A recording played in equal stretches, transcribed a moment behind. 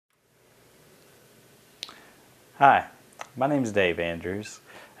Hi, my name is Dave Andrews,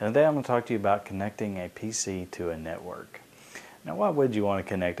 and today I'm going to talk to you about connecting a PC to a network. Now, why would you want to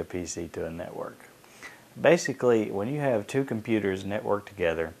connect a PC to a network? Basically, when you have two computers networked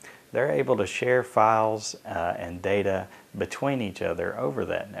together, they're able to share files and data between each other over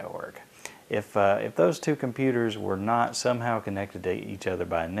that network. If those two computers were not somehow connected to each other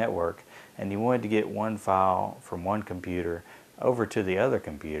by a network, and you wanted to get one file from one computer over to the other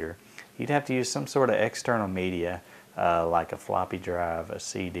computer, you'd have to use some sort of external media like a floppy drive, a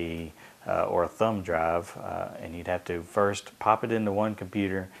CD, or a thumb drive, and you'd have to first pop it into one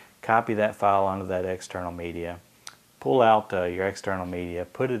computer, copy that file onto that external media, pull out your external media,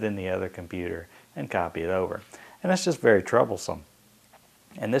 put it in the other computer, and copy it over. And that's just very troublesome.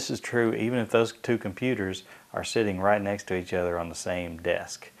 And this is true even if those two computers are sitting right next to each other on the same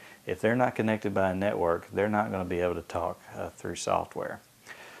desk. If they're not connected by a network, they're not going to be able to talk through software.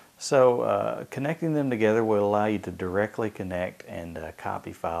 So connecting them together will allow you to directly connect and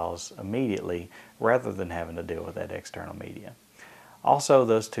copy files immediately rather than having to deal with that external media. Also,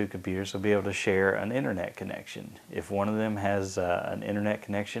 those two computers will be able to share an internet connection. If one of them has an internet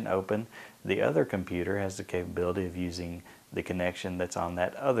connection open, the other computer has the capability of using the connection that's on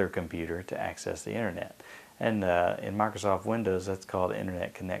that other computer to access the internet. And in Microsoft Windows, that's called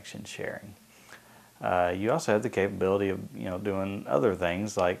internet connection sharing. You also have the capability of doing other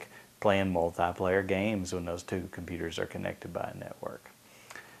things like playing multiplayer games when those two computers are connected by a network.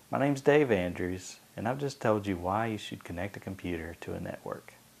 My name's Dave Andrews, and I've just told you why you should connect a computer to a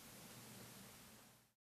network.